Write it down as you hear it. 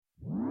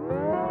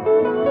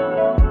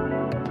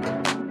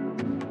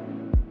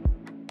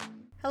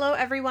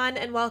everyone,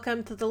 and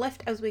welcome to the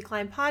Lift As We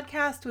Climb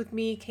podcast with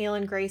me,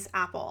 Kaelyn Grace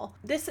Apple.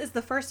 This is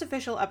the first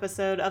official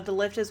episode of the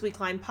Lift As We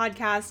Climb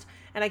podcast,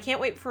 and I can't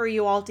wait for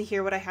you all to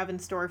hear what I have in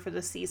store for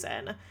this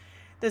season.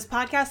 This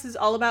podcast is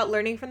all about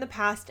learning from the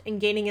past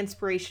and gaining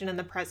inspiration in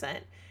the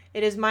present.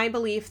 It is my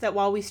belief that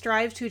while we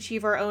strive to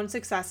achieve our own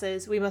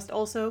successes, we must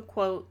also,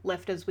 quote,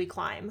 lift as we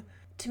climb.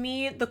 To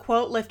me, the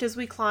quote, lift as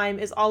we climb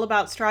is all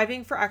about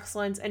striving for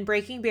excellence and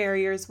breaking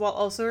barriers while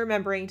also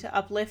remembering to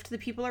uplift the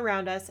people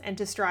around us and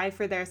to strive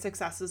for their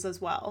successes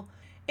as well.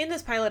 In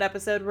this pilot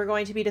episode, we're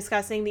going to be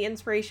discussing the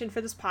inspiration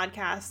for this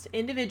podcast,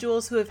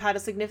 individuals who have had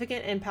a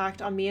significant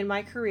impact on me and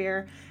my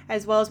career,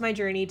 as well as my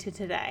journey to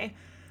today.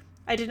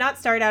 I did not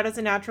start out as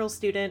a natural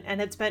student and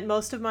had spent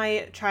most of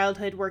my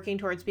childhood working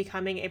towards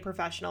becoming a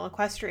professional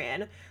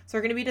equestrian. So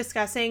we're going to be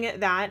discussing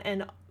that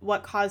and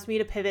what caused me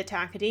to pivot to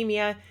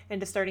academia and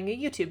to starting a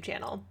YouTube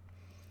channel.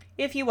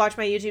 If you watch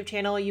my YouTube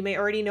channel, you may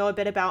already know a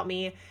bit about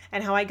me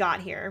and how I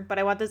got here, but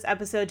I want this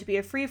episode to be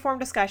a free-form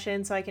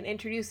discussion so I can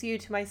introduce you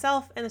to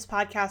myself and this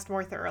podcast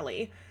more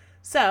thoroughly.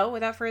 So,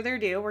 without further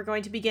ado, we're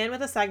going to begin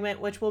with a segment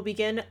which will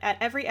begin at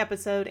every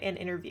episode and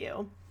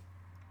interview.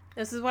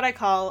 This is what I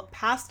call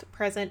past,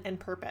 present, and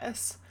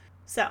purpose.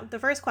 So, the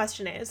first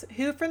question is,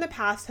 who from the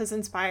past has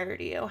inspired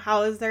you?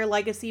 How has their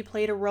legacy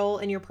played a role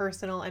in your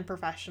personal and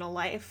professional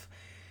life?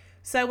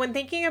 So, when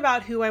thinking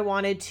about who I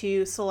wanted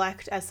to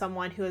select as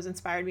someone who has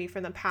inspired me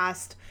from the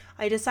past,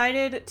 I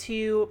decided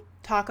to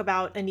talk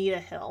about Anita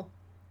Hill.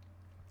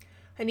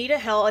 Anita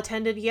Hill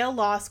attended Yale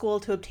Law School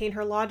to obtain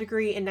her law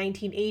degree in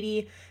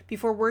 1980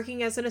 before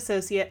working as an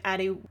associate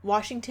at a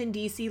Washington,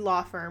 D.C.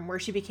 law firm where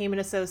she became an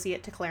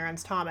associate to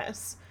Clarence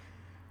Thomas.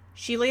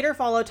 She later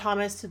followed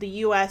Thomas to the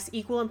U.S.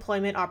 Equal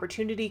Employment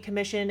Opportunity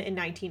Commission in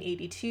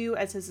 1982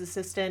 as his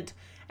assistant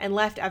and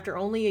left after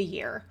only a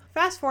year.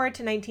 Fast forward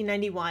to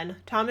 1991,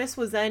 Thomas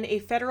was then a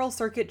federal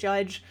circuit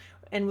judge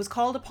and was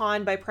called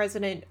upon by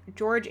President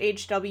George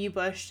H.W.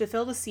 Bush to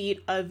fill the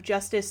seat of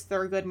Justice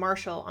Thurgood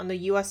Marshall on the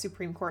U.S.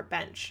 Supreme Court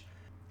bench.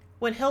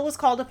 When Hill was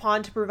called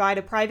upon to provide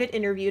a private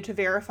interview to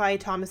verify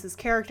Thomas's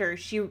character,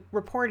 she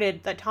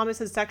reported that Thomas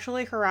had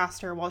sexually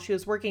harassed her while she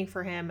was working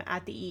for him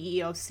at the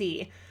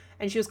EEOC,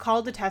 and she was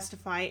called to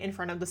testify in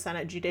front of the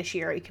Senate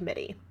Judiciary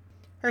Committee.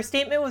 Her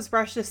statement was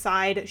brushed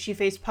aside. She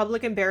faced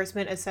public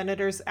embarrassment as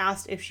senators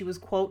asked if she was,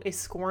 quote, a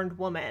scorned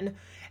woman,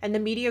 and the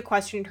media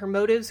questioned her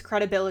motives,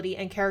 credibility,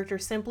 and character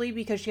simply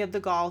because she had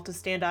the gall to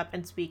stand up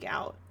and speak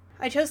out.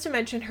 I chose to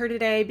mention her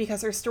today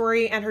because her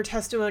story and her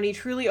testimony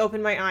truly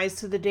opened my eyes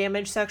to the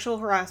damage sexual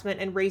harassment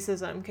and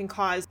racism can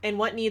cause and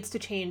what needs to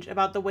change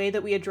about the way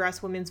that we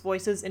address women's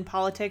voices in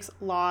politics,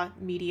 law,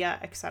 media,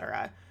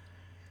 etc.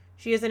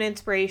 She is an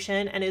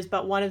inspiration and is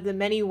but one of the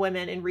many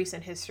women in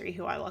recent history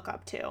who I look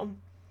up to.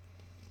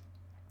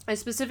 I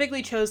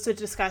specifically chose to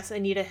discuss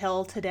Anita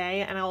Hill today,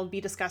 and I will be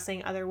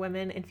discussing other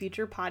women in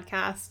future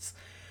podcasts,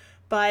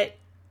 but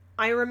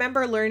I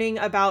remember learning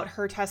about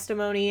her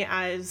testimony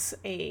as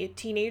a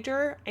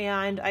teenager,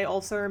 and I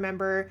also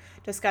remember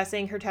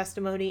discussing her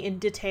testimony in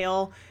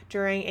detail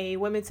during a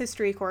women's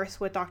history course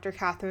with Dr.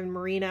 Catherine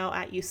Marino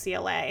at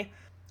UCLA.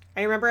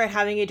 I remember it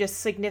having a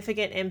just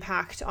significant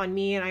impact on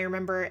me, and I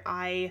remember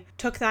I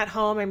took that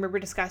home. I remember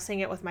discussing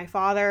it with my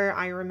father.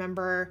 I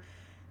remember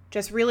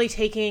just really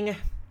taking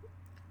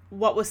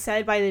what was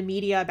said by the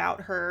media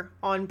about her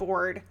on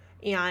board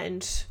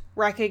and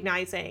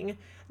recognizing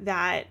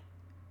that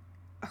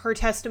her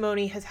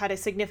testimony has had a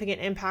significant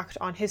impact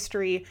on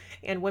history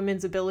and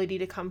women's ability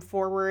to come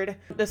forward.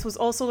 This was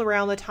also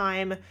around the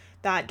time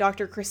that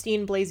Dr.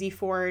 Christine Blasey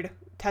Ford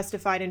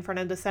testified in front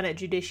of the Senate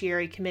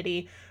Judiciary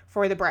Committee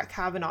for the Brett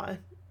Kavanaugh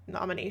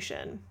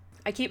nomination.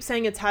 I keep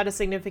saying it's had a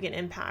significant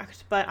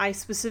impact, but I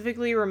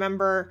specifically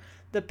remember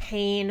the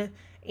pain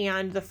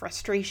and the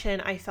frustration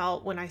I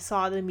felt when I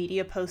saw the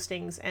media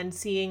postings and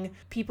seeing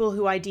people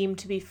who I deemed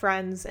to be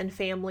friends and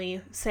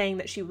family saying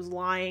that she was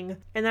lying.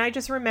 And then I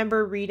just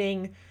remember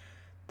reading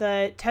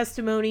the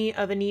testimony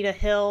of Anita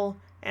Hill,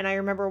 and I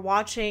remember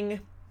watching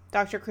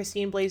Dr.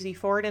 Christine Blasey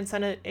Ford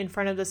in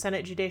front of the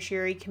Senate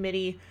Judiciary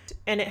Committee,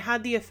 and it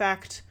had the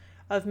effect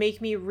of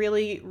make me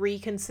really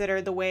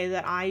reconsider the way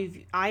that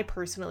I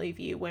personally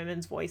view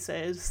women's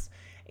voices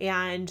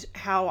and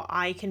how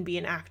I can be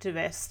an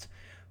activist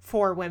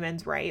for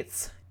women's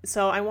rights.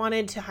 So I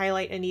wanted to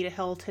highlight Anita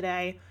Hill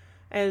today,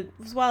 as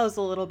well as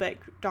a little bit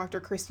Dr.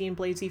 Christine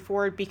Blasey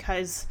Ford,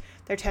 because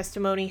their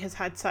testimony has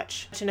had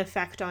such an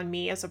effect on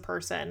me as a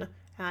person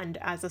and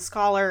as a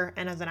scholar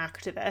and as an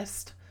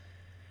activist.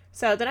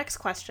 So the next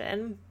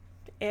question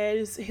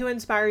is, who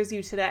inspires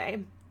you today?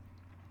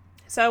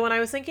 So when I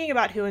was thinking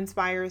about who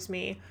inspires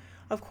me,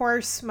 of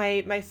course,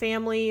 my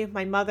family,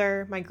 my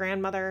mother, my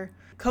grandmother,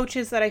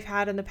 coaches that I've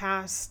had in the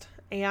past,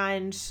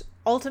 and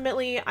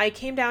ultimately I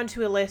came down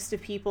to a list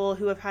of people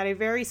who have had a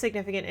very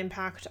significant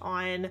impact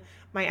on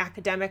my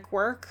academic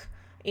work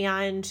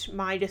and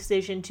my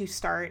decision to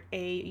start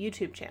a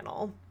YouTube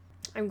channel.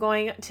 I'm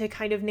going to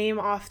kind of name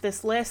off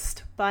this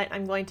list, but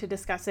I'm going to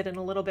discuss it in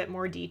a little bit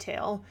more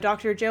detail.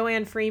 Dr.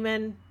 Joanne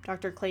Freeman,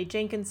 Dr. Clay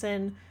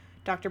Jenkinson,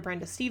 Dr.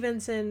 Brenda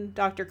Stevenson,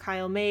 Dr.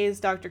 Kyle Mays,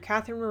 Dr.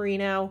 Catherine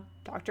Marino,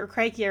 Dr.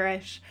 Craig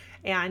Yarish,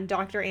 and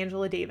Dr.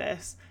 Angela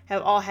Davis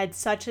have all had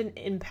such an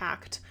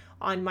impact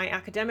on my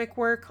academic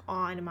work,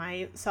 on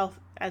myself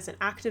as an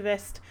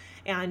activist,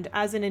 and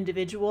as an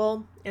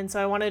individual. And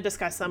so I want to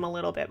discuss them a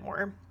little bit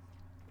more.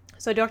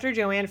 So Dr.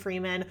 Joanne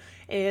Freeman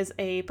is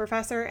a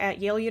professor at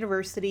Yale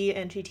University,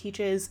 and she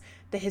teaches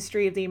the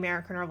history of the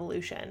American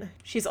Revolution.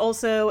 She's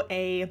also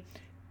a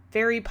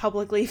very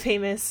publicly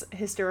famous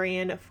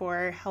historian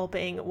for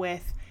helping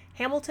with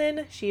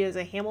Hamilton. She is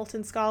a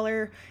Hamilton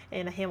scholar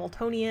and a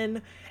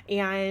Hamiltonian,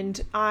 and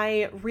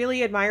I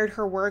really admired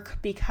her work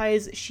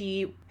because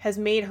she has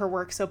made her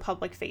work so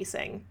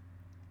public-facing.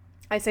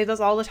 I say this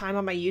all the time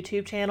on my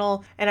YouTube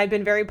channel, and I've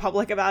been very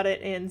public about it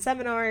in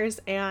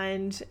seminars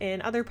and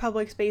in other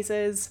public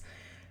spaces,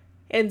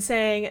 in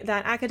saying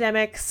that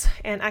academics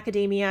and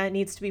academia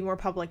needs to be more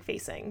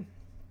public-facing,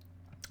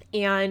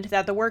 and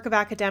that the work of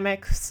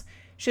academics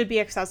should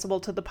be accessible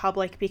to the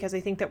public because I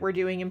think that we're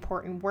doing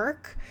important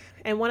work.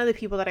 And one of the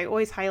people that I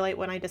always highlight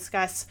when I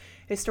discuss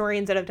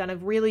historians that have done a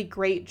really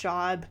great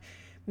job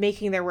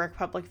making their work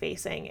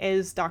public-facing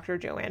is Dr.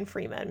 Joanne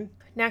Freeman.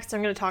 Next,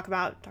 I'm going to talk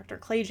about Dr.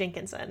 Clay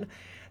Jenkinson.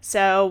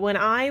 So when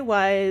I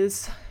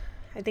was,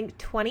 I think,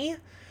 20,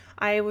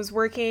 I was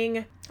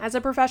working as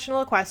a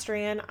professional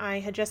equestrian. I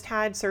had just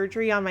had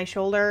surgery on my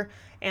shoulder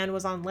and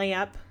was on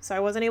layup, so I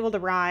wasn't able to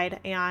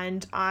ride.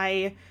 And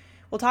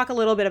we'll talk a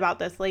little bit about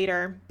this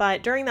later,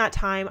 but during that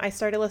time, I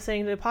started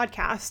listening to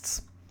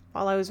podcasts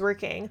while I was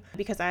working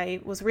because I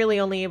was really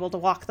only able to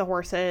walk the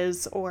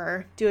horses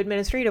or do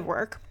administrative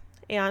work.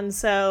 And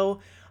so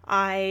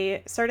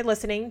I started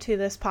listening to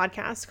this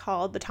podcast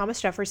called the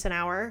Thomas Jefferson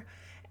Hour.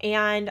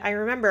 And I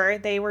remember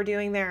they were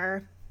doing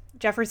their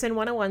Jefferson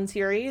 101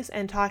 series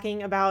and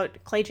talking about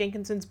Clay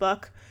Jenkinson's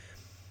book,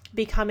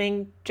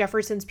 Becoming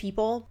Jefferson's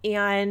People.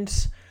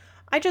 And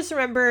I just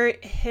remember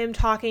him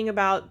talking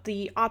about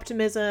the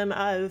optimism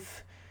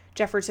of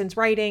Jefferson's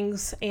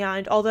writings,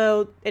 and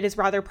although it is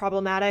rather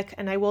problematic,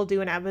 and I will do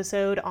an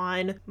episode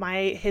on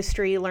my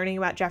history learning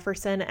about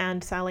Jefferson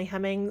and Sally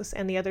Hemings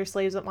and the other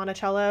slaves at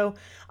Monticello,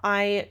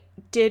 I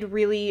did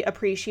really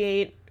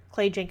appreciate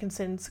Clay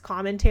Jenkinson's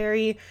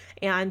commentary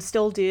and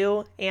still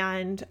do.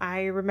 And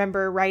I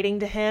remember writing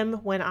to him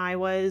when I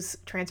was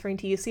transferring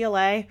to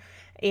UCLA,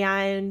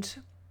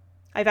 and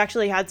I've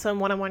actually had some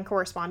one-on-one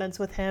correspondence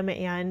with him,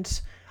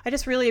 and I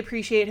just really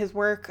appreciate his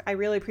work. I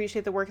really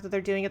appreciate the work that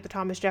they're doing at the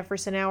Thomas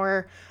Jefferson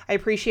Hour. I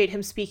appreciate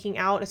him speaking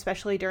out,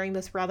 especially during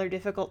this rather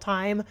difficult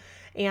time.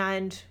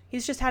 And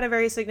he's just had a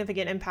very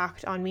significant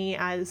impact on me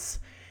as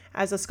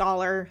a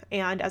scholar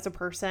and as a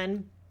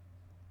person.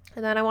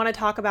 And then I want to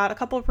talk about a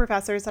couple of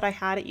professors that I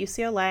had at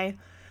UCLA.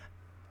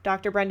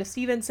 Dr. Brenda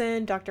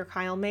Stevenson, Dr.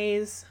 Kyle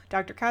Mays,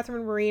 Dr.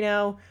 Catherine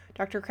Marino,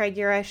 Dr. Craig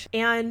Yarish,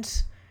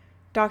 and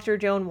Dr.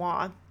 Joan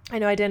Waugh. I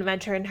know I didn't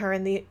mention her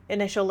in the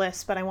initial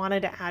list, but I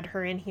wanted to add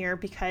her in here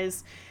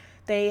because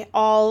they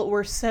all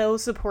were so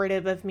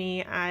supportive of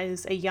me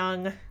as a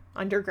young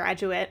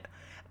undergraduate.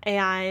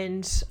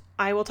 And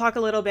I will talk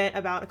a little bit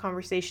about a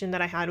conversation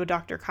that I had with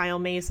Dr. Kyle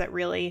Mays that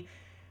really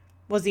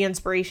was the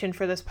inspiration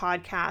for this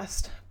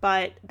podcast.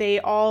 But they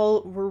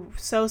all were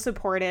so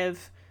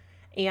supportive,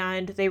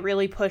 and they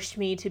really pushed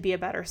me to be a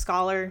better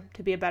scholar,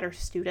 to be a better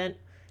student,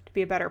 to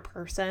be a better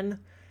person.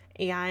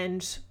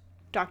 And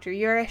Dr.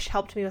 Yarish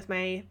helped me with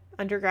my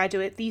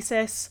undergraduate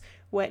thesis,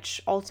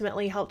 which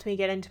ultimately helped me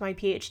get into my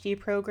Ph.D.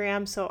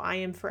 program, so I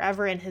am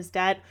forever in his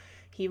debt.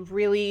 He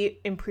really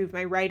improved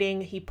my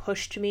writing. He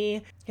pushed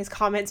me. His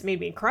comments made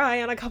me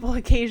cry on a couple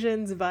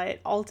occasions, but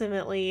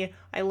ultimately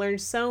I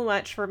learned so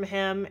much from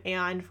him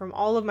and from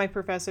all of my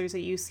professors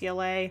at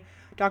UCLA.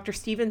 Dr.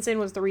 Stevenson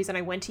was the reason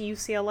I went to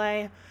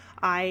UCLA.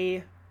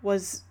 I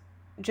was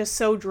just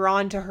so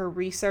drawn to her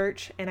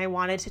research, and I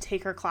wanted to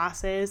take her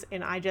classes,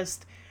 and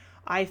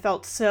I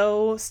felt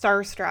so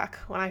starstruck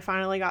when I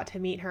finally got to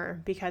meet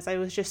her because I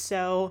was just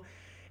so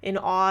in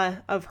awe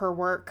of her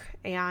work,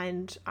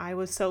 and I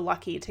was so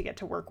lucky to get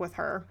to work with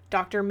her.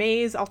 Dr.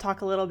 Mays, I'll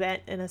talk a little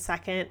bit in a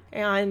second,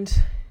 and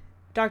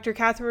Dr.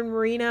 Catherine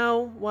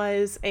Marino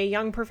was a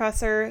young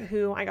professor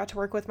who I got to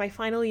work with my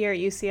final year at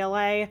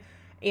UCLA,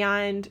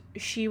 and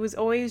she was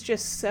always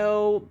just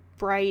so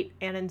bright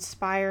and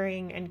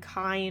inspiring and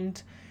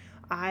kind.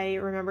 I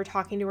remember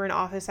talking to her in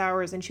office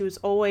hours, and she was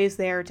always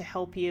there to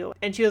help you.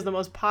 And she was the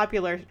most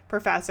popular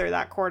professor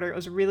that quarter. It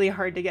was really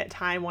hard to get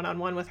time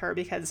one-on-one with her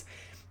because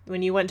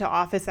when you went to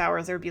office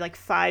hours, there would be like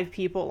 5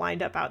 people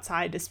lined up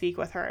outside to speak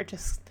with her.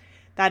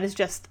 That is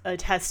just a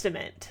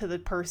testament to the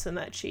person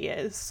that she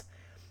is.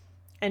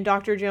 And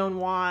Dr. Joan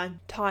Waugh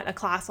taught a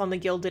class on the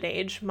Gilded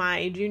Age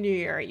my junior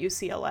year at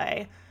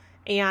UCLA.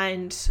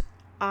 And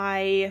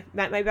I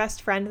met my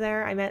best friend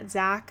there. I met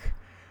Zach.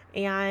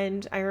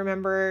 And I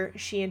remember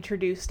she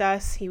introduced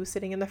us. He was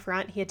sitting in the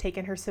front. He had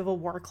taken her Civil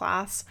War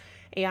class,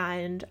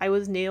 and I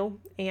was new,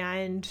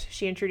 and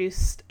she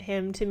introduced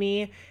him to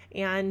me,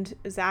 and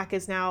Zach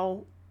is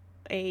now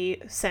a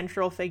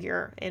central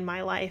figure in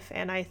my life,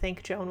 and I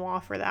thank Joan Waugh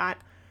for that.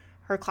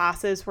 Her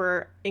classes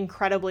were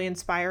incredibly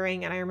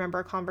inspiring, and I remember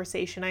a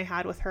conversation I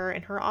had with her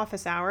in her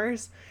office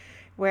hours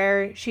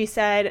where she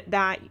said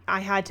that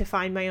I had to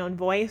find my own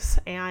voice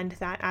and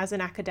that as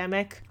an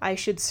academic, I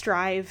should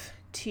strive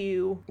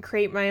to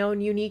create my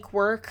own unique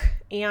work.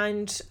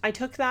 And I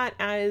took that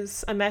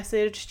as a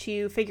message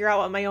to figure out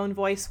what my own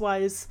voice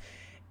was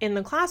in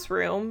the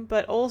classroom,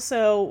 but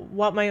also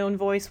what my own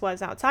voice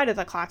was outside of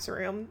the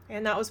classroom.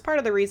 And that was part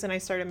of the reason I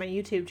started my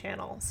YouTube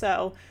channel.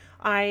 So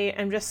I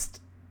am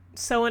just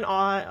so in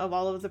awe of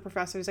all of the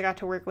professors I got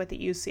to work with at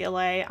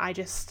UCLA.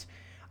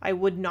 I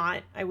would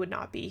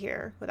not be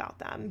here without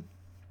them.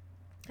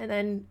 And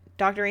then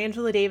Dr.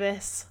 Angela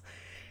Davis,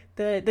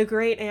 the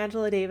great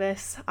Angela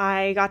Davis,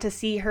 I got to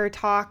see her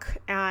talk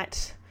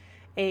at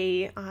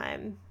a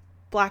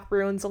Black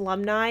Bruins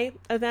alumni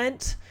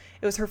event.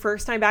 It was her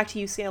first time back to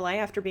UCLA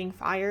after being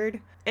fired.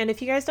 And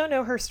if you guys don't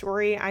know her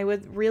story, I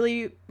would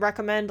really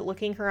recommend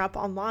looking her up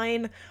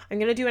online. I'm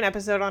going to do an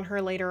episode on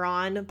her later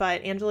on,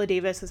 but Angela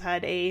Davis has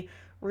had a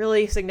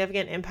really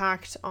significant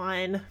impact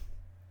on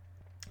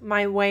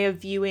my way of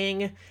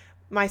viewing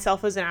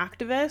myself as an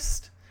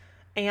activist.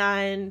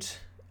 And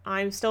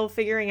I'm still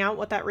figuring out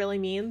what that really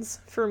means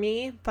for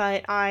me.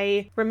 But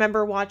I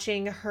remember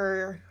watching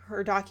her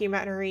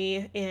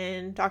documentary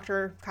in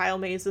Dr. Kyle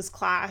Mays'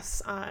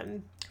 class,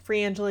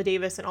 Free Angela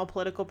Davis and All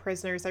Political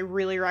Prisoners. I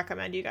really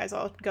recommend you guys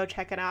all go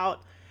check it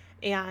out.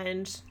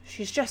 And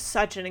she's just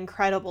such an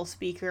incredible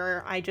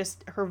speaker.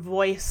 Her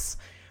voice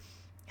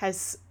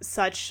has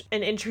such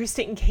an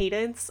interesting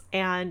cadence,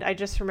 and I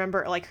just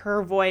remember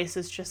her voice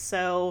is just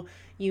so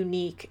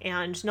unique,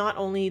 and not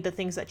only the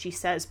things that she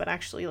says, but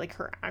actually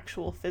her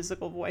actual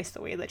physical voice,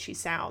 the way that she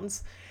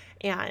sounds.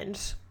 And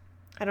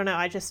I don't know,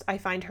 I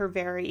find her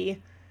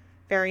very,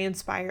 very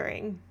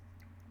inspiring.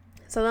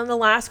 So then the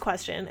last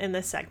question in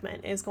this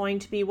segment is going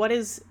to be, what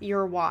is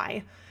your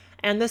why?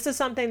 And this is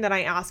something that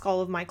I ask all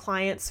of my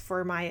clients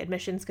for my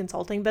admissions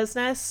consulting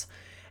business.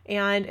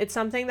 And it's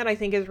something that I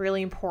think is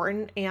really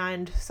important,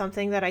 and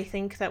something that I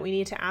think that we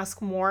need to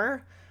ask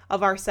more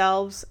of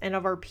ourselves and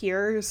of our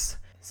peers.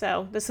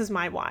 So this is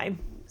my why.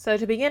 So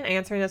to begin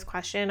answering this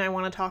question, I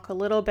want to talk a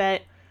little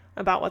bit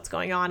about what's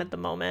going on at the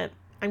moment.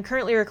 I'm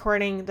currently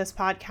recording this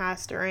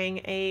podcast during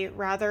a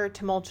rather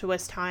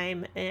tumultuous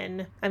time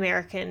in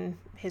American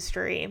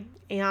history,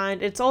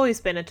 and it's always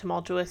been a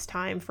tumultuous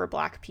time for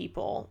Black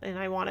people, and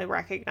I want to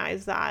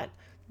recognize that.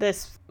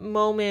 This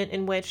moment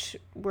in which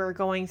we're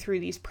going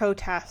through these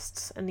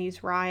protests and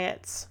these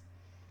riots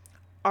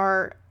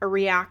are a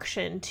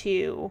reaction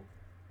to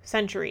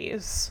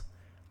centuries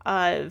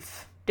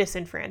of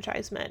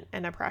disenfranchisement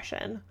and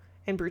oppression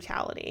and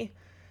brutality.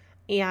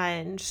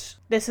 And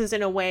this is,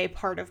 in a way,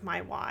 part of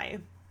my why.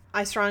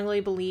 I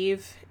strongly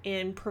believe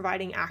in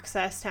providing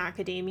access to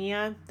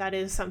academia. That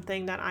is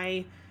something that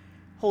I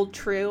hold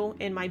true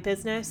in my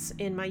business,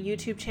 in my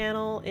YouTube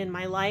channel, in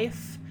my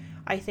life.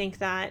 I think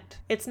that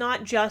it's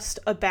not just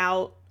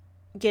about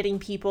getting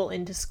people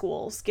into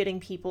schools, getting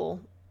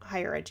people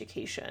higher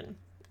education.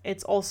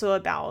 It's also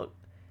about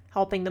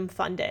helping them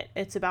fund it.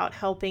 It's about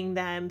helping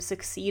them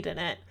succeed in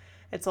it.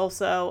 It's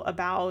also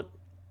about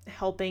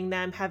helping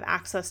them have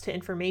access to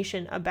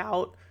information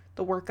about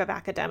the work of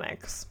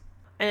academics.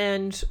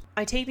 And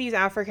I take these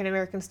African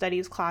American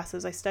studies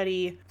classes. I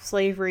study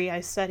slavery.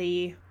 I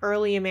study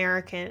early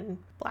American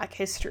Black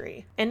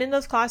history. And in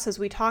those classes,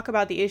 we talk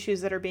about the issues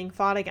that are being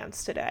fought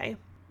against today.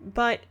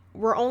 But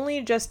we're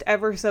only just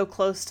ever so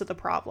close to the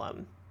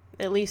problem.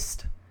 At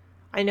least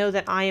I know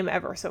that I am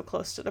ever so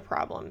close to the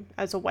problem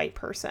as a white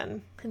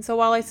person. And so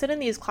while I sit in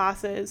these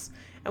classes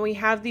and we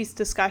have these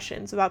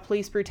discussions about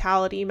police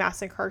brutality,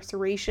 mass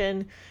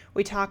incarceration,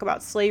 we talk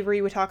about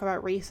slavery, we talk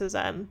about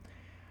racism,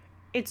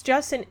 it's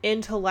just an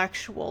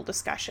intellectual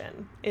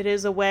discussion. It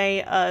is a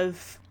way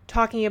of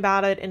talking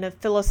about it in a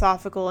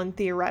philosophical and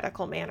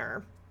theoretical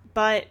manner.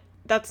 But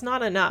that's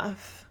not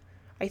enough.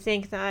 I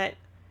think that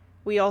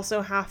we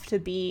also have to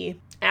be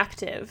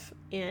active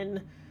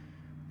in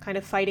kind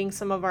of fighting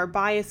some of our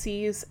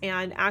biases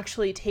and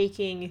actually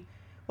taking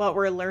what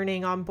we're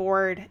learning on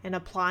board and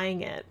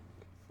applying it.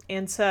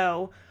 And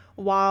so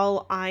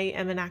while I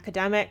am an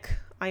academic,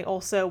 I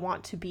also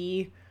want to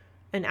be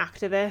an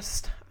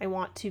activist. I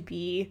want to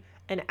be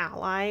an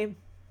ally.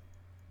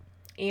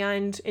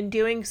 And in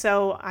doing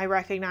so, I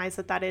recognize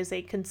that that is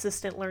a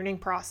consistent learning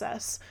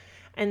process.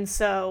 And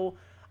so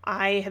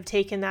I have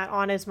taken that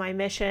on as my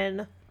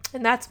mission.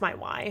 And that's my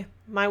why.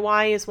 My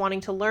why is wanting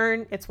to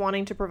learn. It's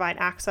wanting to provide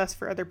access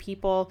for other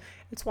people.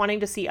 It's wanting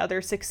to see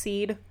others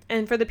succeed.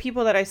 And for the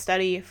people that I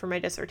study for my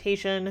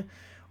dissertation,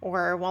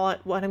 or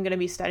what I'm going to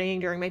be studying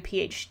during my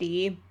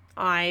Ph.D.,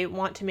 I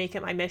want to make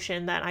it my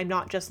mission that I'm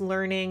not just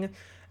learning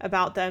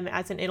about them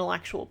as an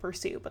intellectual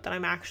pursuit, but that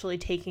I'm actually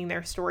taking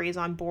their stories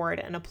on board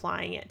and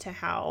applying it to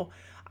how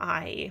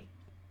I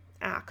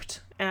act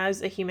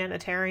as a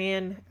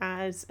humanitarian,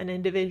 as an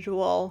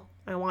individual.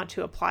 I want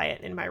to apply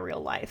it in my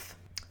real life.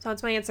 So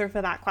that's my answer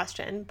for that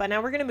question. But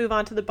now we're going to move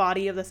on to the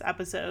body of this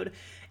episode.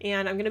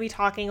 And I'm going to be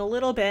talking a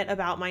little bit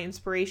about my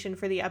inspiration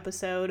for the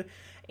episode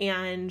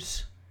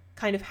and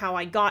kind of how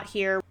I got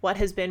here, what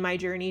has been my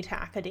journey to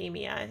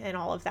academia, and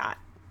all of that.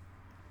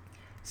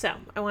 So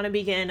I want to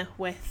begin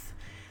with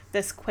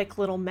this quick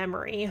little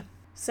memory.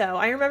 So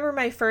I remember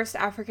my first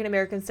African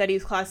American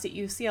Studies class at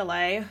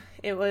UCLA.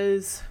 It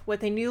was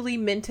with a newly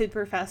minted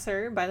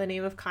professor by the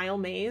name of Kyle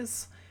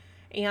Mays.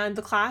 And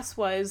the class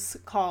was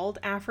called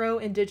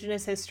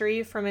Afro-Indigenous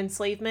History from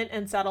Enslavement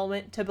and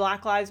Settlement to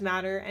Black Lives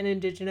Matter and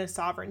Indigenous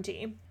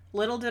Sovereignty.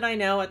 Little did I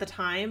know at the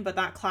time, but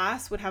that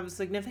class would have a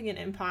significant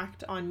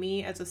impact on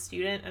me as a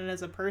student and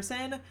as a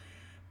person,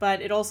 but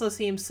it also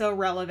seems so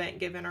relevant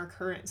given our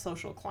current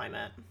social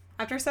climate.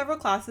 After several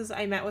classes,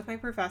 I met with my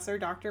professor,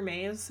 Dr.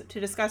 Mays,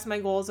 to discuss my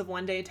goals of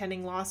one day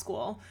attending law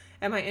school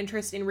and my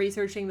interest in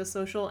researching the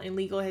social and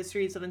legal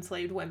histories of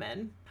enslaved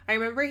women. I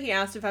remember he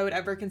asked if I would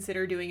ever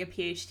consider doing a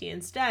Ph.D.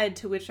 instead,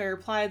 to which I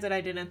replied that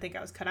I didn't think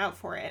I was cut out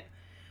for it.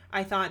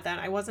 I thought that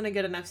I wasn't a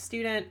good enough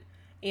student,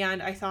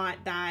 and I thought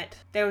that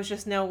there was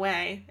just no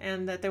way,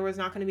 and that there was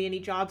not going to be any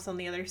jobs on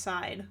the other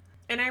side.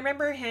 And I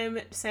remember him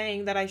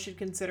saying that I should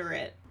consider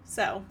it.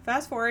 So,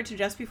 fast forward to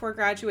just before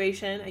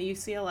graduation at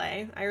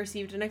UCLA, I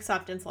received an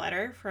acceptance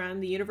letter from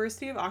the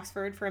University of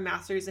Oxford for a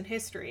master's in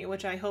history,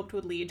 which I hoped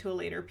would lead to a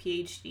later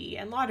Ph.D.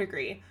 and law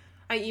degree.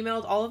 I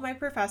emailed all of my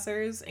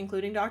professors,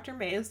 including Dr.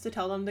 Mays, to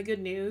tell them the good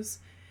news,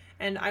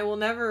 and I will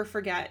never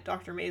forget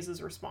Dr.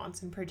 Mays'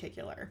 response in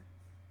particular.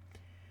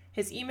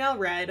 His email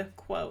read,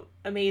 quote,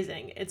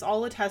 "Amazing. It's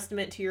all a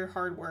testament to your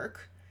hard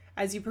work.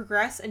 As you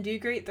progress and do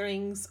great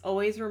things,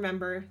 always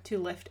remember to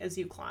lift as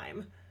you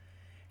climb."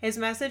 His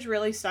message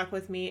really stuck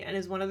with me and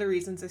is one of the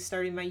reasons I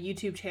started my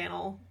YouTube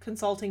channel,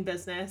 consulting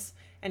business,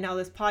 and now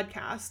this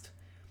podcast.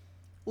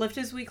 Lift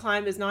as we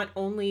climb is not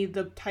only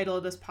the title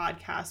of this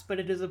podcast, but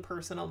it is a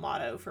personal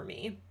motto for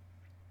me.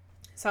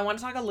 So I want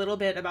to talk a little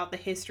bit about the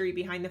history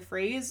behind the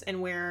phrase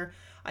and where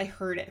I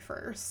heard it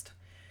first.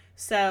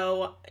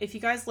 So if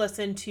you guys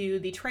listened to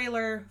the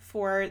trailer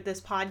for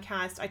this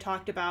podcast, I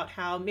talked about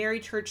how Mary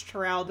Church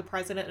Terrell, the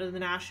president of the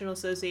National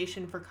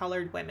Association for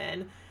Colored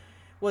Women,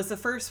 was the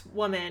first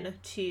woman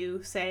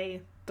to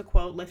say the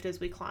quote, "Lift as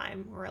we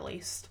climb," or at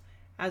least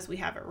as we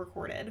have it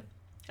recorded.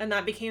 And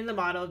that became the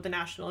motto of the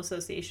National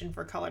Association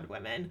for Colored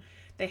Women.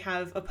 They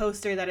have a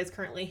poster that is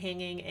currently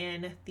hanging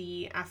in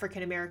the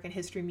African American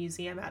History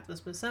Museum at the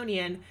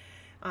Smithsonian.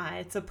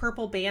 It's a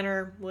purple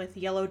banner with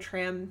yellow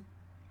trim,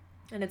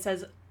 and it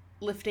says,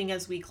 "Lifting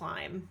as we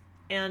climb."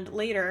 And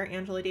later,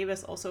 Angela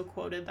Davis also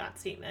quoted that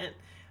statement,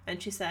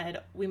 and she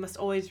said, "We must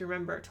always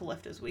remember to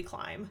lift as we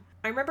climb."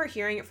 I remember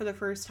hearing it for the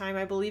first time,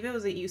 I believe it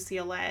was at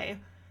UCLA,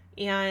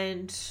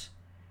 and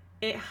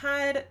it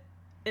had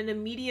an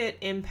immediate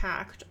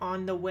impact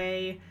on the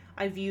way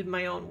I viewed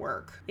my own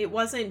work. It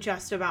wasn't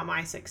just about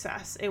my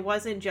success. It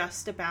wasn't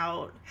just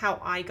about how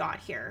I got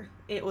here.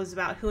 It was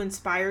about who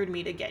inspired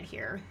me to get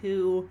here,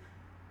 who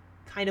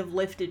kind of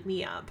lifted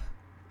me up.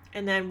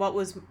 And then what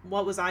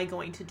was I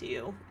going to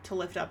do to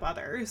lift up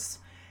others?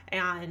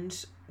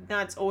 And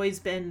that's always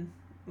been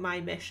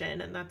my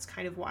mission, and that's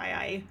kind of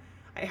why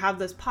I have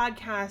this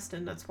podcast,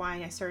 and that's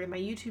why I started my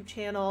YouTube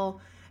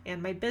channel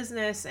and my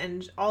business,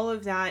 and all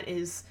of that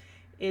is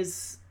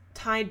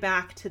tied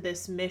back to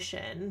this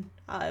mission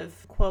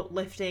of, quote,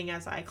 lifting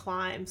as I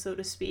climb, so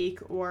to speak,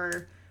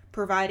 or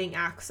providing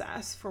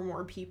access for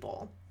more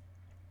people.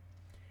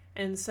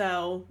 And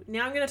so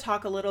now I'm going to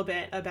talk a little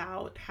bit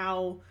about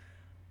how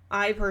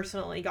I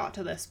personally got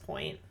to this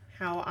point,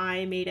 how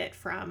I made it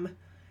from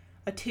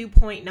a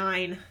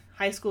 2.9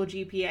 high school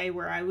GPA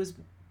where I was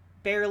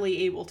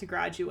barely able to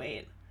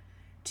graduate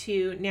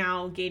to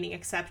now gaining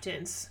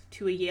acceptance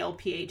to a Yale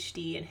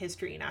Ph.D. in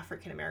history and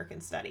African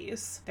American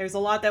studies. There's a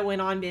lot that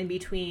went on in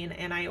between,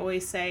 and I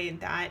always say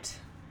that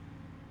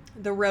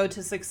the road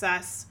to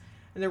success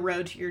and the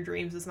road to your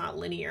dreams is not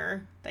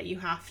linear, that you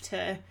have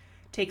to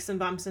take some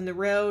bumps in the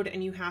road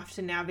and you have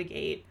to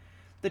navigate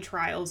the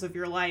trials of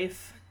your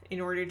life in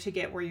order to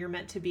get where you're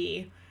meant to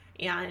be.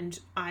 And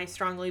I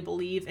strongly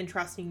believe in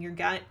trusting your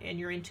gut and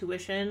your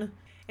intuition,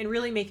 and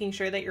really making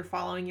sure that you're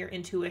following your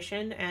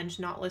intuition and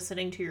not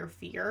listening to your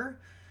fear.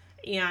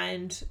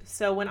 And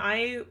so when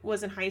I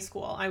was in high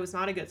school, I was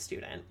not a good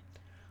student.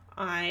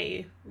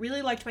 I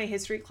really liked my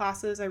history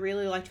classes. I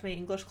really liked my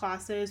English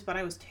classes, but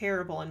I was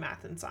terrible in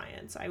math and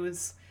science. I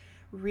was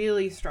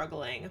really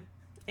struggling.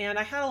 And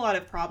I had a lot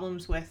of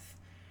problems with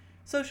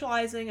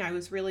socializing. I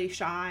was really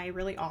shy,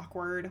 really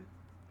awkward,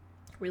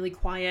 really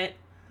quiet.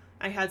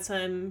 I had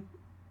some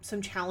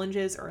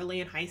challenges early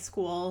in high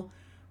school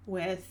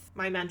with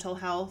my mental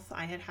health.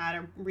 I had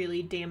a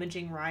really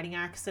damaging riding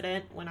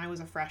accident when I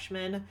was a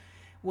freshman,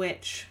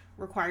 which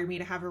required me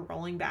to have a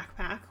rolling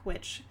backpack,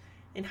 which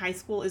in high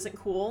school isn't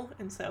cool,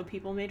 and so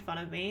people made fun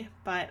of me,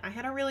 but I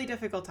had a really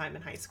difficult time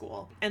in high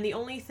school. And the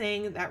only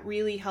thing that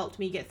really helped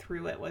me get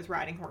through it was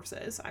riding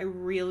horses. I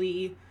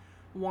really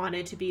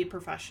wanted to be a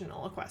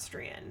professional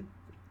equestrian,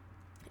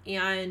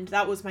 and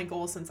that was my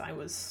goal since I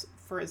was,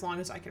 for as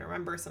long as I can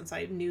remember, since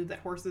I knew that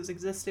horses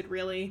existed,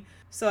 really.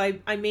 So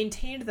I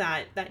maintained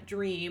that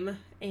dream,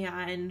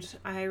 and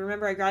I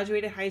remember I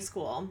graduated high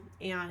school,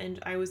 and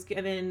I was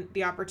given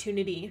the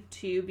opportunity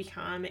to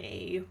become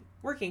a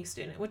working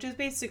student, which is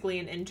basically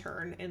an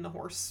intern in the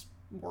horse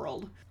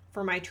world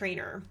for my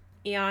trainer.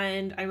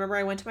 And I remember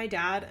I went to my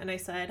dad and I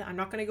said, I'm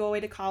not going to go away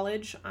to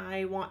college.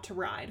 I want to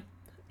ride.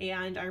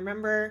 And I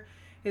remember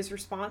his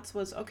response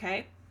was,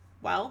 okay,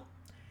 well,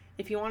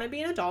 if you want to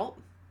be an adult,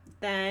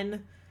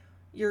 then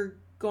you're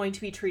going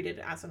to be treated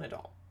as an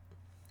adult.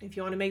 If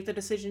you want to make the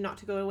decision not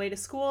to go away to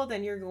school,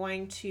 then you're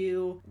going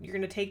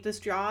to take this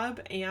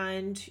job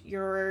and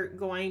you're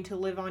going to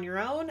live on your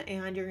own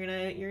and you're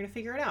going to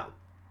figure it out.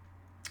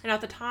 And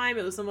at the time,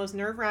 it was the most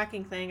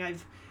nerve-wracking thing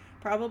I've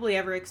probably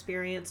ever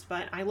experienced,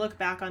 but I look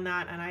back on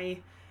that and I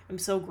am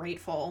so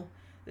grateful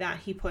that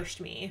he pushed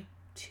me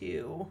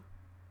to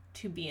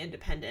be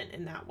independent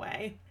in that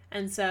way.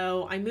 And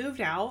so I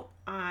moved out.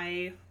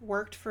 I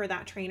worked for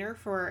that trainer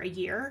for a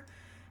year,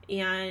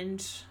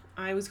 and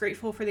I was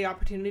grateful for the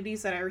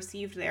opportunities that I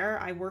received there.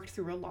 I worked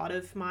through a lot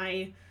of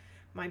my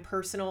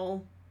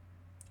personal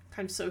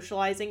kind of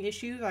socializing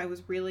issues. I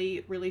was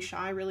really, really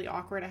shy, really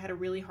awkward. I had a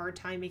really hard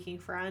time making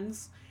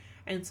friends.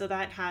 And so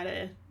that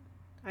I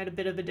had a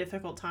bit of a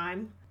difficult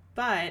time.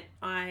 But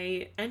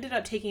I ended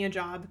up taking a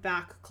job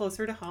back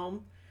closer to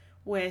home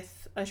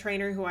with a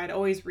trainer who I'd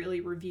always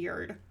really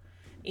revered.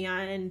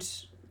 And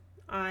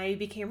I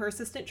became her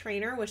assistant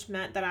trainer, which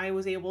meant that I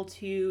was able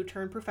to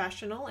turn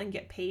professional and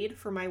get paid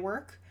for my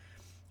work.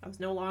 I was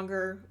no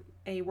longer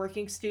a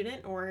working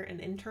student or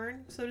an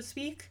intern, so to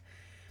speak.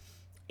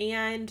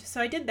 And so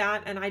I did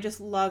that, and I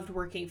just loved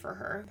working for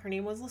her. Her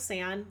name was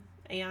Lisanne,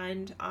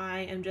 and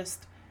I am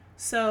just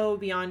so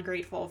beyond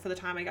grateful for the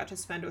time I got to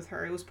spend with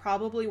her. It was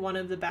probably one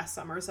of the best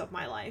summers of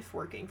my life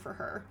working for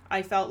her.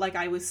 I felt like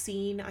I was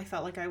seen. I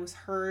felt like I was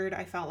heard.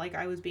 I felt like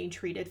I was being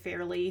treated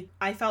fairly.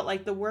 I felt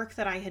like the work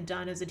that I had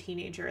done as a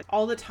teenager,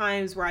 all the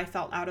times where I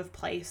felt out of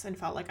place and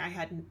felt like I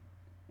had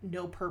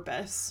no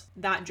purpose,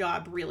 that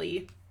job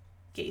really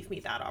gave me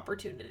that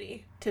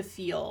opportunity to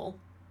feel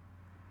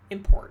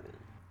important.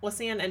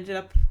 Lisanne ended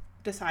up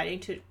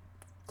deciding to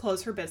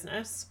close her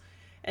business,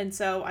 and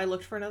so I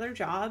looked for another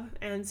job,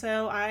 and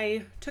so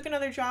I took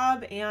another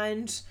job,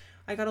 and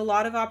I got a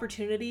lot of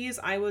opportunities.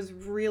 I was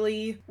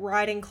really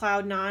riding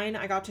cloud nine.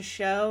 I got to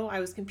show.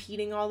 I was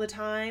competing all the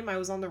time. I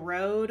was on the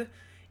road,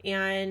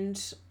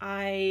 and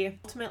I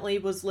ultimately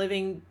was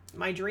living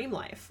my dream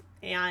life.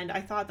 And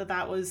I thought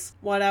that was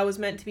what I was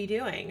meant to be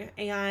doing.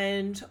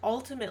 And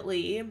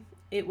ultimately,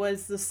 it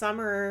was the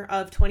summer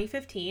of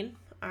 2015.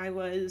 I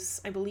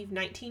was, I believe,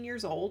 19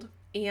 years old,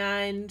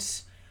 and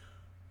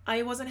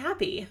I wasn't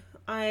happy.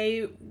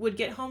 I would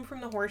get home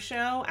from the horse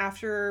show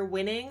after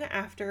winning,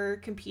 after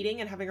competing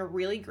and having a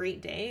really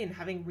great day and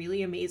having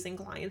really amazing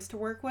clients to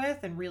work with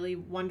and really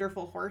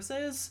wonderful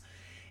horses.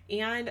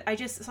 And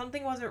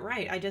something wasn't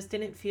right. I just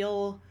didn't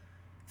feel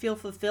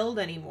fulfilled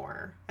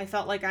anymore. I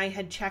felt like I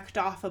had checked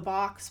off a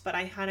box, but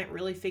I hadn't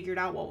really figured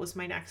out what was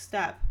my next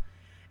step.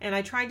 And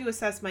I tried to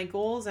assess my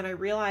goals, and I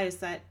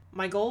realized that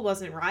my goal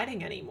wasn't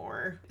riding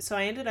anymore. So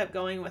I ended up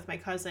going with my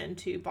cousin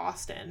to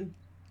Boston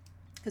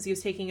because he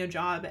was taking a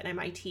job at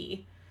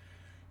MIT.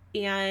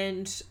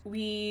 And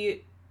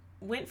we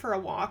went for a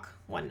walk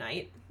one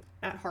night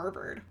at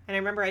Harvard. And I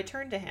remember I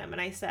turned to him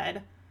and I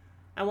said,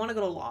 I want to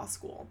go to law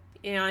school.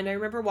 And I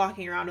remember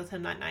walking around with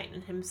him that night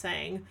and him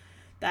saying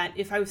that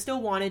if I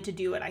still wanted to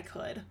do it, I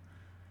could.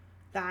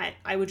 That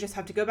I would just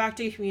have to go back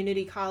to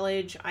community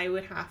college. I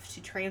would have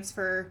to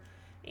transfer,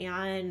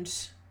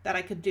 and that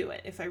I could do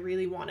it if I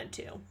really wanted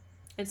to.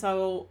 And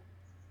so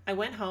I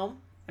went home,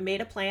 I made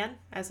a plan,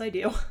 as I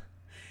do,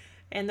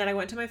 and then I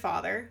went to my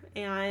father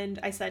and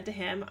I said to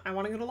him, I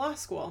want to go to law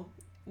school.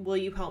 Will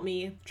you help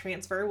me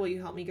transfer? Will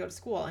you help me go to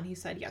school? And he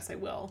said, yes, I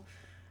will.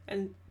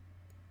 And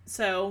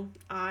so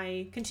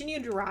I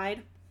continued to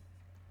ride.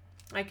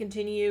 I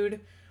continued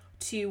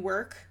to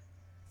work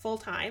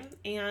full-time,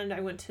 and I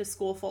went to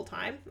school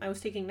full-time. I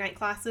was taking night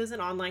classes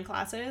and online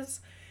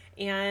classes.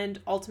 And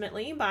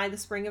ultimately, by the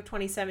spring of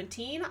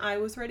 2017, I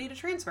was ready to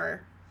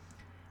transfer.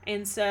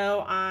 And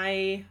so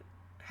I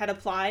had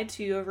applied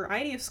to a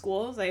variety of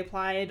schools. I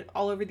applied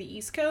all over the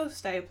East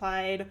Coast. I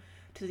applied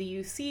to the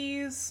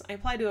UCs. I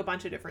applied to a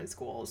bunch of different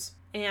schools.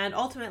 And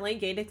ultimately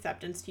gained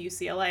acceptance to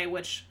UCLA,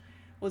 which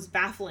was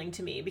baffling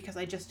to me because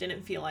I just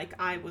didn't feel like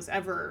I was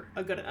ever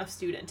a good enough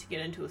student to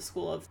get into a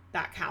school of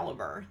that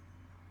caliber.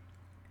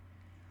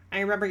 I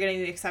remember getting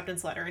the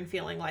acceptance letter and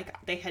feeling like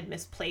they had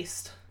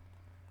misplaced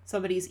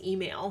somebody's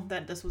email,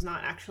 that this was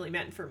not actually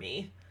meant for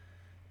me.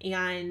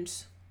 And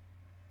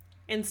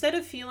instead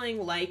of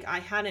feeling like I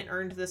hadn't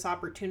earned this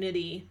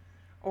opportunity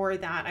or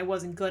that I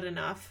wasn't good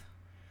enough,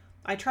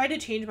 I tried to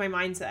change my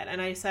mindset.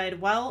 And I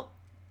said, well,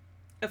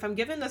 if I'm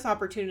given this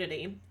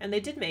opportunity, and they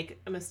did make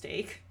a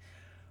mistake,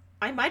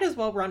 I might as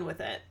well run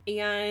with it.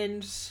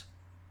 And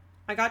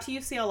I got to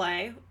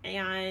UCLA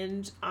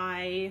and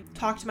I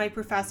talked to my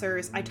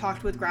professors. I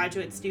talked with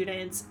graduate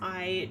students.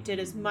 I did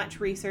as much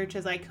research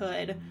as I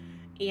could.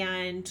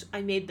 And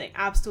I made the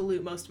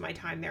absolute most of my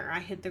time there. I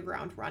hit the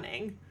ground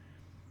running.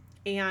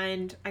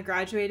 And I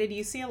graduated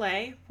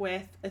UCLA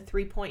with a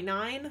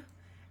 3.9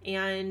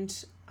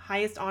 and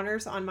highest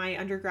honors on my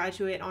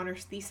undergraduate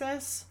honors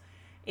thesis.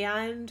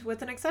 and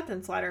with an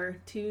acceptance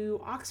letter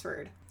to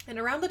Oxford. And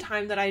around the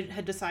time that I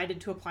had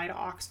decided to apply to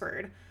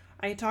Oxford,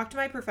 I had talked to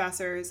my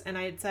professors and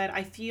I had said,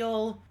 I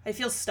feel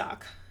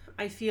stuck.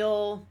 I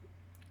feel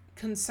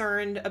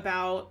concerned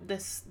about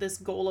this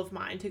goal of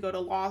mine to go to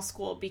law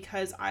school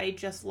because I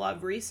just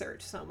love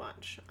research so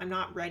much. I'm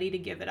not ready to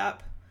give it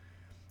up.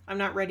 I'm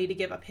not ready to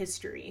give up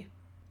history.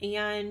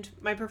 And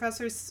my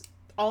professors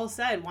all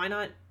said, why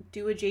not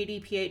do a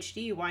JD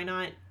PhD? Why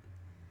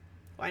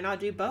not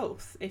do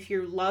both? If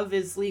your love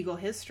is legal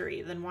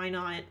history, then why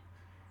not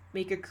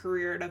make a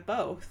career out of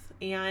both?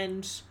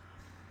 And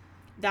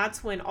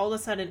that's when all of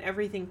a sudden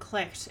everything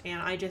clicked,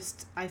 and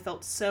I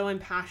felt so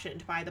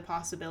impassioned by the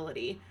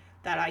possibility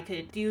that I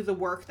could do the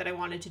work that I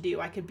wanted to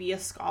do. I could be a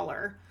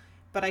scholar,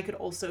 but I could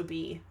also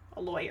be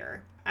a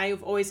lawyer.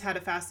 I've always had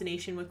a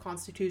fascination with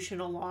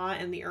constitutional law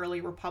and the early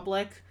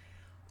republic.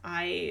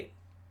 I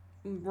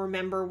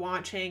remember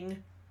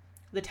watching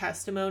the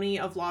testimony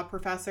of law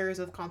professors,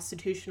 of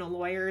constitutional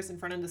lawyers in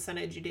front of the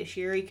Senate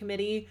Judiciary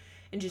Committee,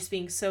 and just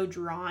being so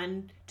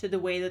drawn to the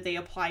way that they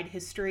applied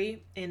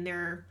history in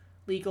their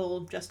legal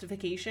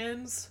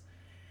justifications.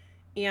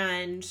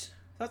 And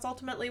that's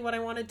ultimately what I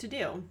wanted to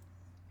do.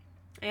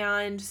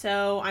 And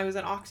so I was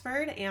at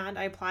Oxford and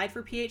I applied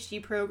for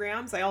PhD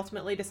programs. I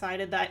ultimately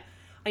decided that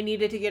I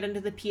needed to get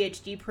into the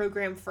PhD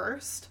program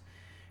first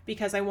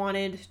because I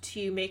wanted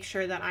to make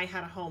sure that I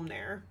had a home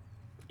there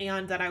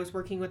and that I was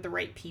working with the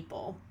right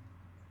people.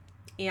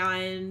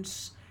 And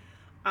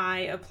I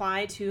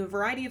applied to a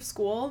variety of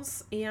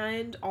schools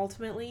and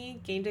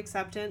ultimately gained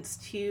acceptance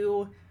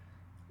to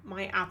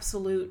my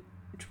absolute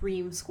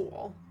dream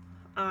school.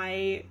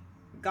 I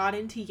got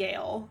into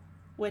Yale,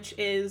 which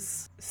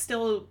is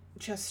still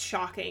just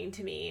shocking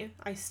to me.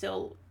 I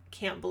still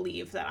can't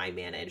believe that I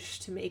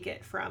managed to make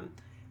it from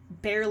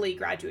barely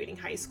graduating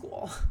high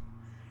school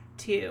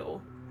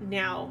to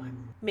now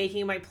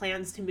making my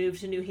plans to move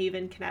to New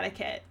Haven,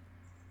 Connecticut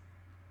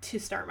to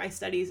start my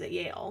studies at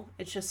Yale.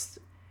 It just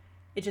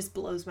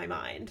blows my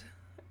mind.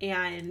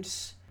 And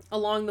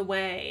along the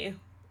way,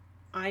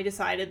 I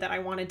decided that I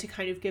wanted to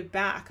kind of give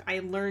back. I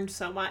learned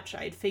so much.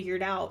 I had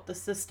figured out the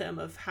system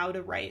of how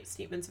to write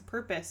statements of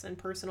purpose and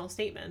personal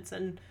statements,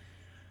 and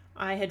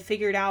I had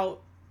figured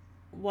out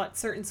what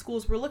certain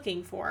schools were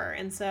looking for.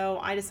 And so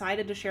I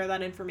decided to share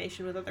that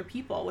information with other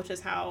people, which is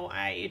how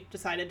I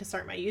decided to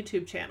start my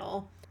YouTube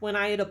channel. When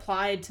I had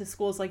applied to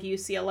schools like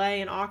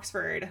UCLA and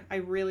Oxford, I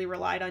really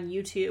relied on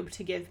YouTube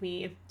to give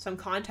me some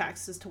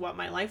context as to what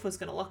my life was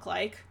going to look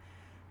like.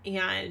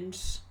 And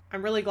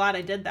I'm really glad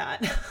I did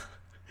that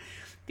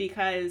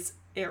because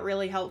it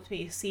really helped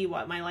me see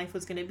what my life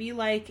was going to be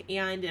like.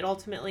 And it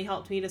ultimately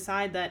helped me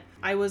decide that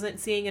I wasn't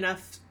seeing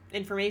enough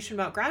information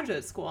about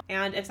graduate school.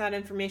 And if that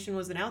information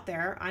wasn't out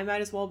there, I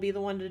might as well be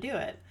the one to do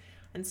it.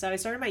 And so I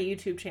started my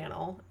YouTube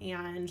channel,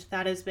 and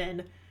that has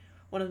been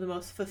one of the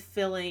most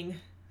fulfilling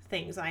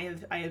things I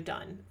have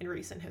done in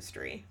recent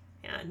history.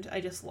 And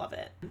I just love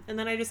it. And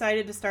then I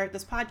decided to start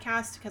this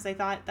podcast because I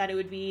thought that it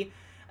would be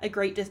a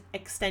great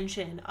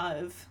extension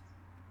of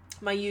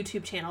my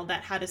YouTube channel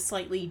that had a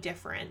slightly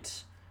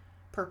different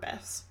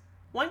purpose.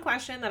 One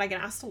question that I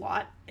get asked a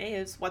lot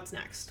is, what's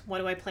next? What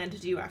do I plan to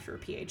do after a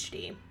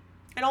PhD?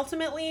 And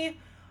ultimately,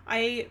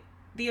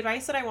 the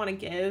advice that I want to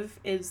give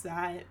is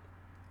that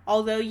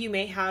although you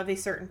may have a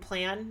certain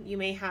plan, you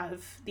may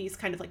have these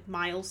kind of like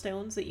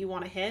milestones that you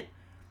want to hit,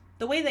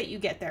 the way that you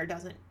get there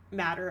doesn't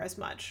matter as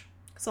much.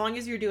 So long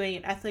as you're doing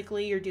it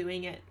ethically, you're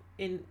doing it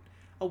in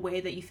a way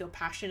that you feel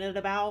passionate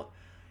about.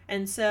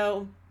 And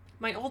so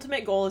my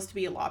ultimate goal is to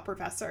be a law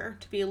professor,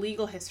 to be a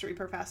legal history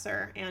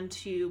professor, and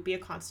to be a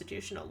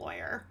constitutional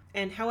lawyer.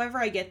 And however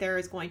I get there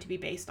is going to be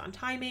based on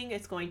timing,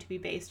 it's going to be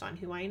based on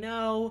who I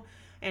know,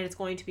 and it's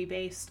going to be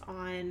based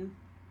on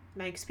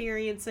my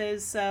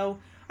experiences. So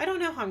I don't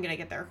know how I'm going to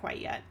get there quite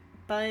yet,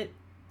 but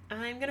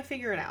I'm going to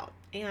figure it out.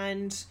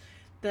 And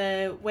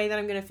the way that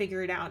I'm going to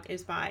figure it out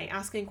is by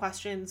asking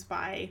questions,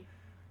 by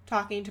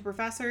talking to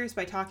professors,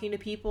 by talking to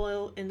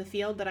people in the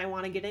field that I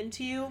want to get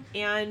into,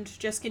 and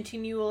just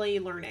continually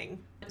learning.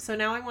 So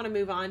now I want to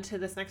move on to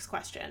this next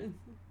question,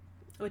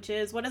 which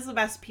is, what is the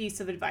best piece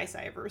of advice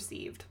I ever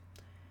received?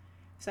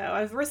 So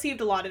I've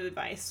received a lot of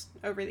advice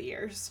over the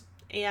years,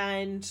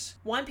 and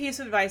one piece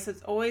of advice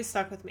that's always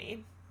stuck with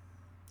me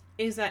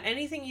is that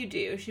anything you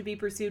do should be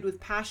pursued with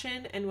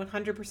passion and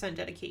 100%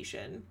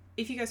 dedication.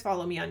 If you guys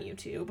follow me on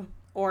YouTube,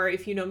 or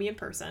if you know me in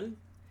person,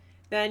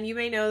 then you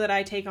may know that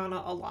I take on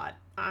a lot.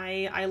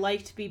 I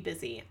like to be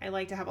busy. I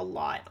like to have a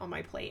lot on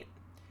my plate.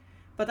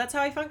 But that's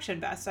how I function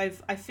best.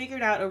 I've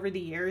figured out over the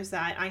years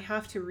that I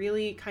have to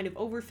really kind of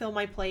overfill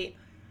my plate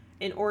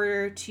in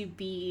order to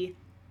be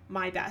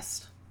my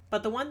best.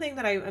 But the one thing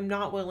that I am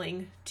not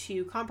willing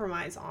to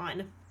compromise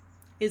on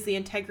is the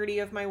integrity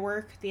of my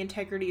work, the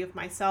integrity of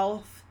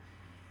myself,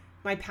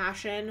 my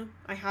passion.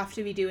 I have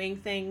to be doing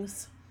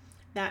things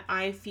that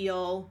I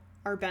feel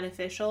are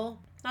beneficial,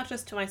 not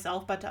just to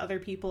myself, but to other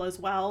people as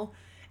well.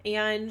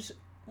 And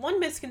one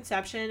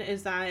misconception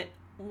is that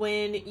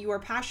when you are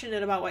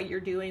passionate about what you're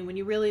doing, when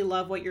you really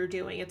love what you're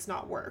doing, it's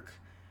not work.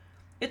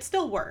 It's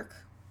still work.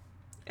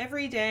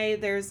 Every day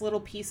there's little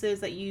pieces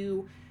that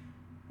you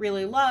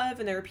really love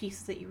and there are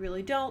pieces that you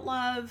really don't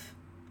love,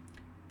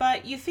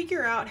 but you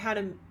figure out how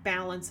to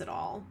balance it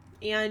all,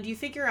 and you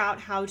figure out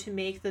how to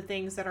make the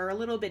things that are a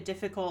little bit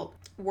difficult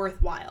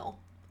worthwhile.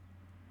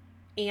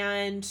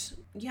 And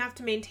you have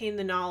to maintain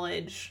the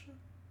knowledge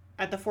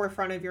at the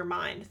forefront of your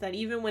mind that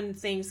even when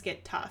things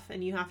get tough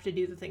and you have to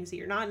do the things that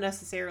you're not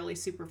necessarily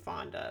super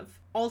fond of,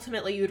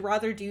 ultimately you'd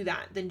rather do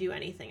that than do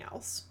anything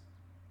else.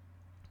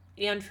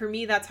 And for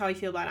me, that's how I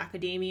feel about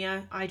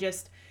academia.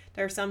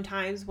 There are some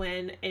times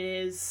when it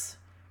is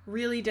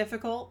really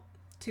difficult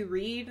to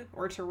read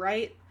or to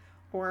write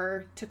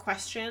or to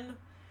question,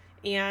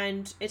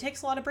 and it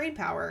takes a lot of brain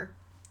power.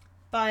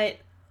 But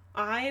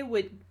I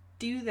would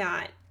do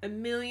that a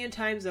million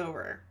times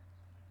over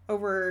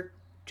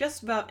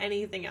just about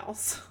anything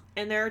else.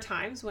 And there are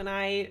times when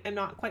I am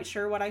not quite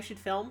sure what I should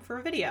film for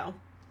a video.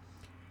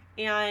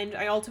 And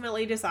I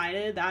ultimately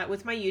decided that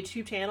with my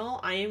YouTube channel,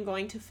 I am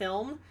going to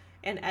film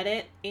and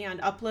edit and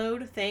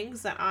upload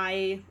things that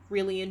I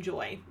really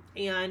enjoy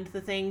and the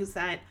things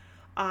that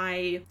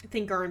I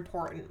think are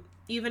important.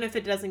 Even if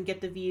it doesn't get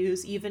the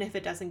views, even if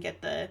it doesn't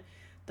get the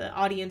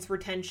audience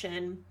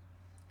retention,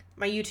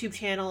 my YouTube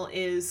channel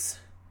is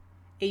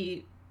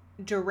a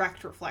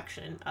direct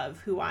reflection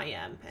of who I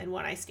am and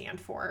what I stand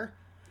for.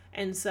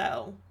 And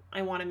so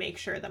I want to make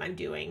sure that I'm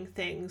doing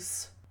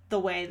things the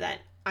way that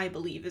I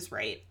believe is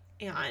right.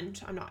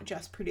 And I'm not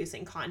just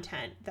producing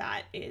content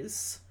that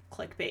is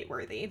clickbait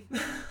worthy.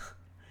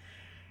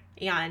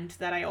 And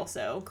that I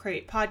also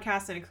create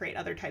podcasts and I create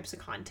other types of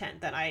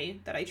content that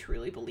I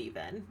truly believe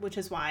in, which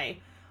is why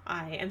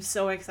I am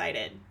so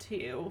excited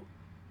to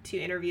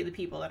interview the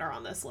people that are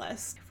on this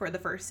list for the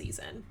first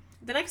season.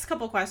 The next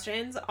couple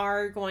questions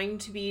are going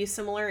to be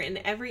similar in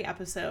every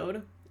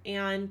episode,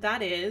 and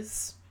that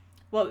is,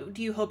 what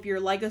do you hope your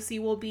legacy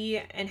will be,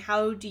 and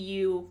how do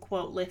you,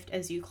 quote, lift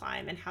as you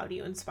climb, and how do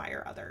you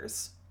inspire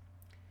others?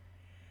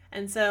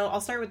 And so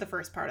I'll start with the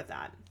first part of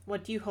that.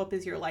 What do you hope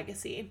is your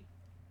legacy?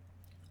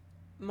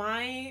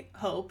 My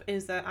hope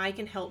is that I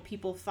can help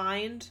people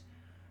find,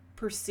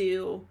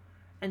 pursue,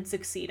 and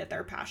succeed at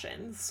their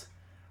passions.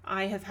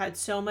 I have had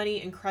so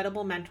many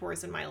incredible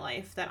mentors in my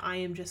life that I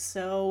am just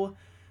so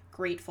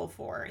grateful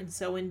for and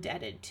so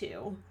indebted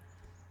to.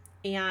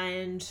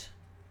 And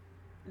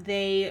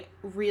they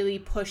really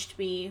pushed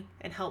me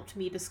and helped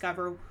me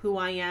discover who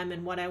I am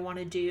and what I want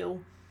to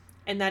do.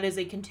 And that is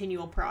a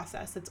continual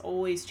process. It's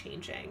always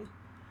changing.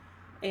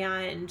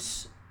 And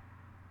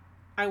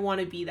I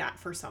want to be that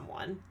for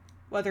someone,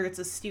 whether it's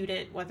a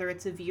student, whether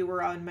it's a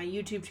viewer on my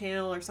YouTube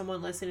channel or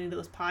someone listening to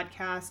this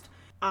podcast.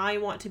 I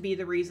want to be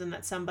the reason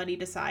that somebody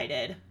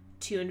decided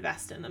to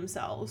invest in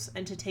themselves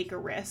and to take a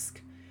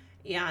risk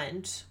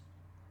and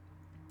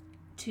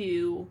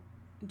to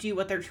do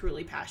what they're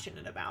truly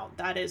passionate about.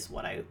 That is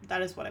what I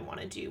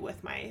want to do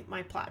with my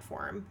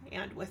platform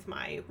and with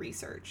my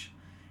research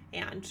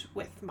and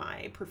with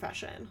my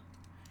profession.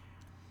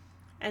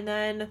 And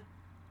then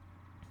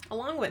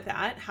along with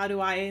that, how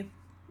do I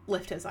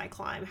lift as I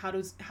climb? How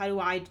do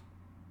I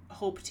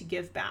hope to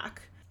give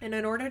back? And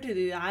in order to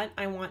do that,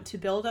 I want to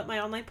build up my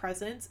online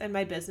presence and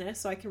my business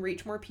so I can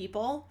reach more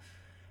people.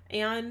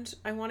 And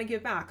I want to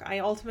give back. I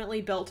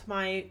ultimately built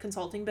my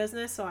consulting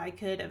business so I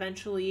could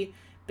eventually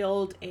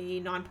build a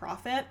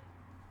nonprofit.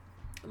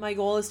 My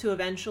goal is to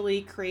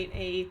eventually create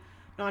a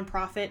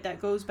nonprofit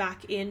that goes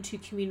back into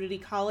community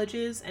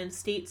colleges and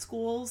state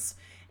schools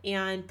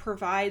and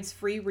provides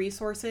free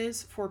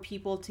resources for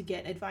people to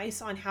get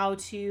advice on how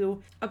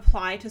to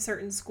apply to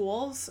certain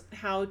schools,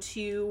 how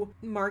to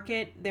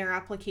market their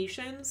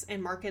applications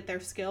and market their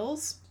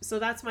skills. So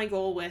that's my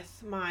goal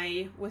with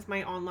my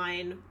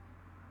online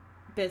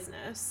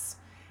business.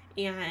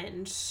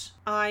 And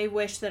I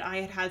wish that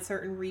I had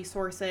certain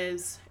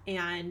resources,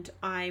 and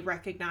I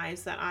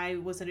recognize that I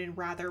was in a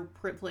rather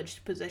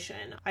privileged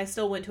position. I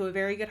still went to a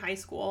very good high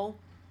school.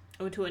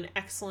 I went to an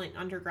excellent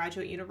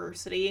undergraduate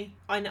university.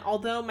 And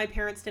although my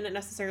parents didn't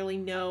necessarily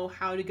know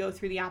how to go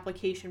through the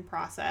application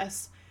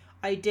process,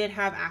 I did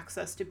have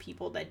access to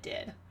people that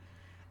did.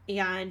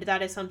 And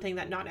that is something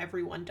that not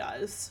everyone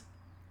does.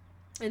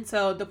 And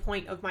so the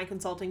point of my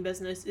consulting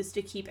business is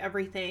to keep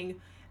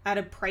everything at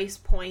a price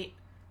point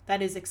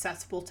that is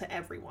accessible to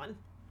everyone.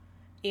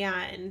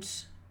 And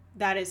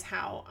that is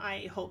how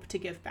I hope to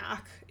give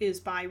back, is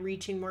by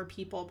reaching more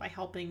people, by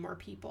helping more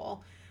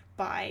people,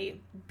 by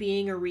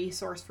being a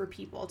resource for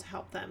people to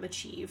help them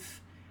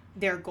achieve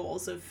their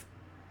goals of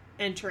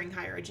entering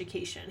higher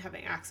education,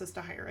 having access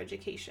to higher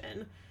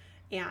education.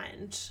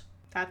 And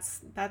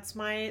that's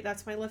my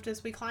Lift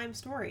as We Climb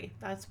story.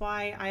 That's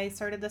why I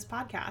started this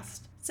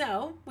podcast.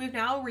 So we've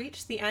now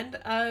reached the end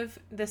of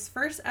this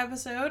first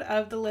episode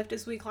of the Lift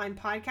as We Climb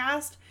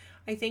podcast.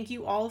 I thank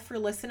you all for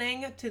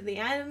listening to the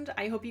end.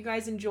 I hope you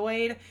guys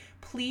enjoyed.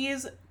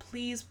 Please,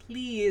 please,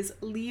 please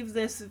leave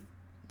this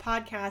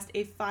podcast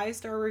a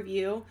 5-star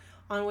review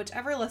on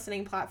whichever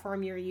listening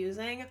platform you're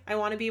using. I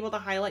want to be able to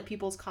highlight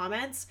people's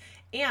comments,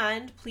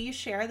 and please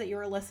share that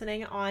you're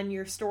listening on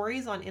your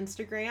stories on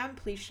Instagram.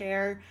 Please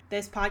share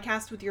this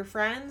podcast with your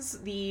friends.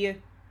 The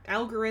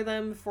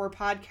algorithm for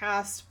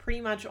podcasts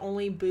pretty much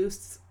only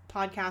boosts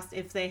podcasts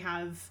if they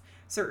have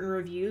certain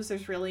reviews.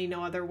 There's really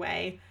no other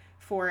way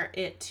for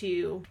it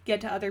to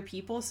get to other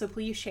people. So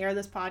please share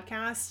this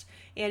podcast.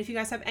 And if you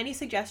guys have any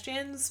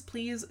suggestions,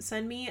 please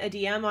send me a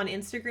DM on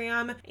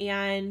Instagram,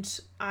 and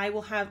I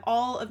will have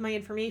all of my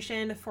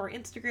information for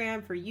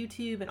Instagram, for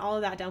YouTube, and all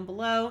of that down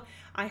below.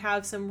 I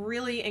have some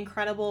really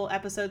incredible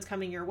episodes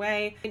coming your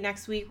way.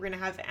 Next week, we're going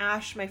to have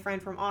Ash, my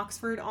friend from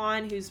Oxford,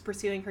 on, who's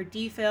pursuing her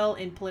DPhil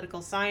in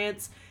political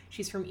science.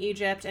 She's from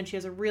Egypt, and she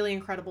has a really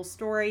incredible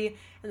story.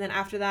 And then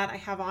after that, I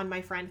have on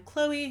my friend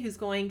Chloe, who's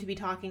going to be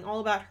talking all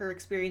about her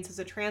experience as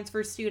a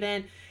transfer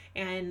student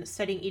and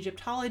studying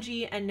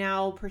Egyptology and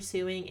now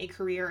pursuing a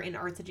career in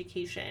arts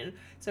education.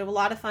 So a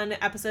lot of fun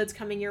episodes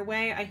coming your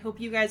way. I hope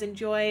you guys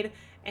enjoyed,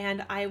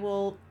 and I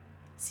will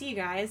see you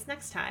guys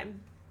next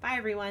time. Bye,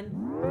 everyone.